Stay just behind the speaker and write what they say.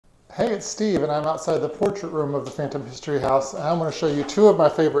Hey, it's Steve, and I'm outside the portrait room of the Phantom History House, and I'm going to show you two of my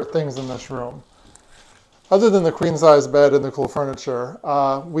favorite things in this room. Other than the queen-size bed and the cool furniture,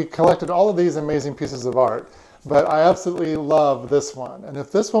 we collected all of these amazing pieces of art, but I absolutely love this one. And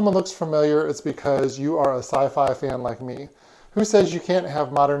if this woman looks familiar, it's because you are a sci-fi fan like me. Who says you can't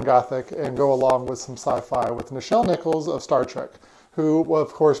have modern Gothic and go along with some sci-fi with Nichelle Nichols of Star Trek, who,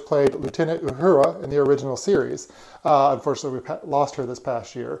 of course, played Lieutenant Uhura in the original series. Unfortunately, we lost her this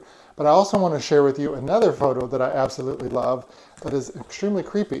past year. But I also want to share with you another photo that I absolutely love that is extremely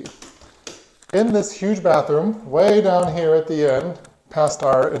creepy. In this huge bathroom, way down here at the end, past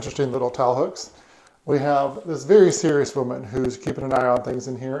our interesting little towel hooks, we have this very serious woman who's keeping an eye on things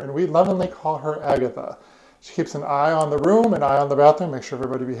in here, and we lovingly call her Agatha. She keeps an eye on the room, an eye on the bathroom, make sure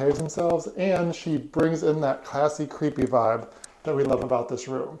everybody behaves themselves, and she brings in that classy, creepy vibe that we love about this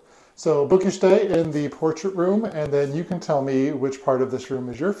room. So book your stay in the portrait room, and then you can tell me which part of this room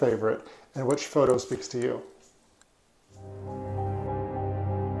is your favorite and which photo speaks to you.